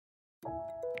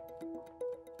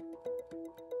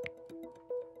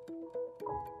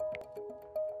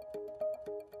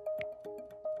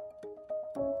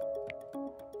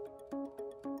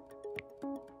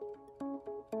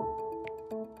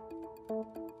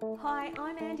Hi,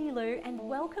 I'm Andy Lou and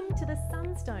welcome to the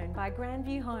Sunstone by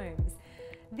Granvue Homes.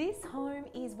 This home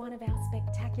is one of our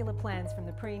spectacular plans from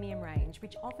the premium range,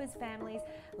 which offers families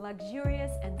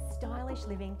luxurious and stylish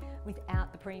living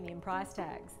without the premium price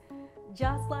tags.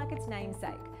 Just like its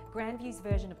namesake, Granvue's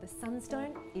version of the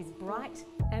Sunstone is bright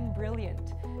and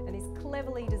brilliant, and this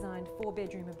cleverly designed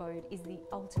 4-bedroom abode is the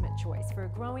ultimate choice for a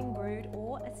growing brood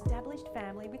or established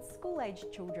family with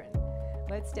school-aged children.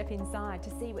 Let's step inside to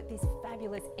see what this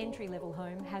fabulous entry-level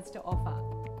home has to offer.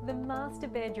 The master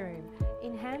bedroom,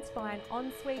 enhanced by an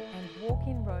ensuite and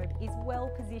walk-in robe, is well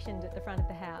positioned at the front of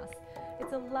the house.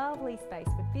 It's a lovely space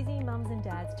for busy mums and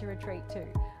dads to retreat to,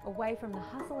 away from the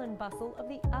hustle and bustle of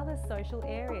the other social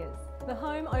areas. The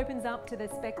home opens up to the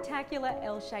spectacular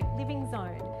L-shaped living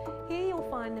zone. Here you'll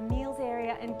find the meals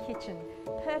area and kitchen,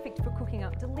 perfect for cooking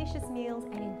up delicious meals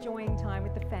and enjoying time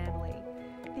with the family.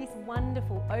 This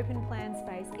wonderful open plan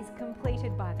space is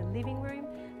completed by the living room,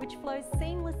 which flows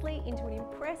seamlessly into an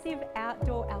impressive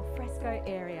outdoor alfresco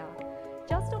area.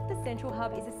 Just off the central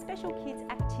hub is a special kids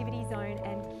activity zone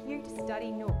and cute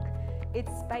study nook.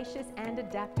 It's spacious and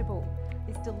adaptable.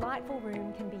 This delightful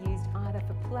room can be used either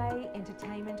for play,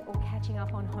 entertainment or catching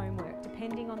up on homework,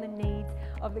 depending on the needs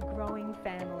of the growing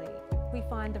family. We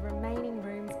find the remaining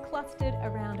rooms clustered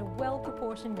around a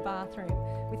well-proportioned bathroom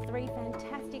with 3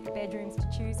 fantastic bedrooms to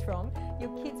choose from.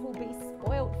 Your kids will be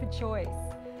spoilt for choice.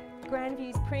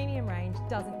 Granvue's premium range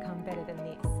doesn't come better than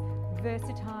this.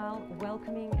 Versatile,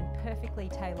 welcoming and perfectly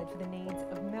tailored for the needs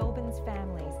of Melbourne's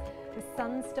families, the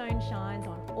Sunstone shines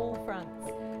on all fronts.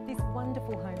 This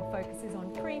wonderful home focuses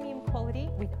on premium quality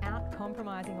without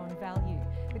compromising on value.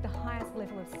 With the highest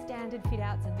level of standard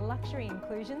fit-outs and luxury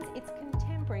inclusions, it's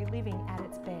contemporary living at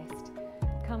its best.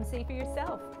 Come see for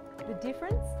yourself. The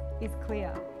difference is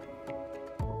clear.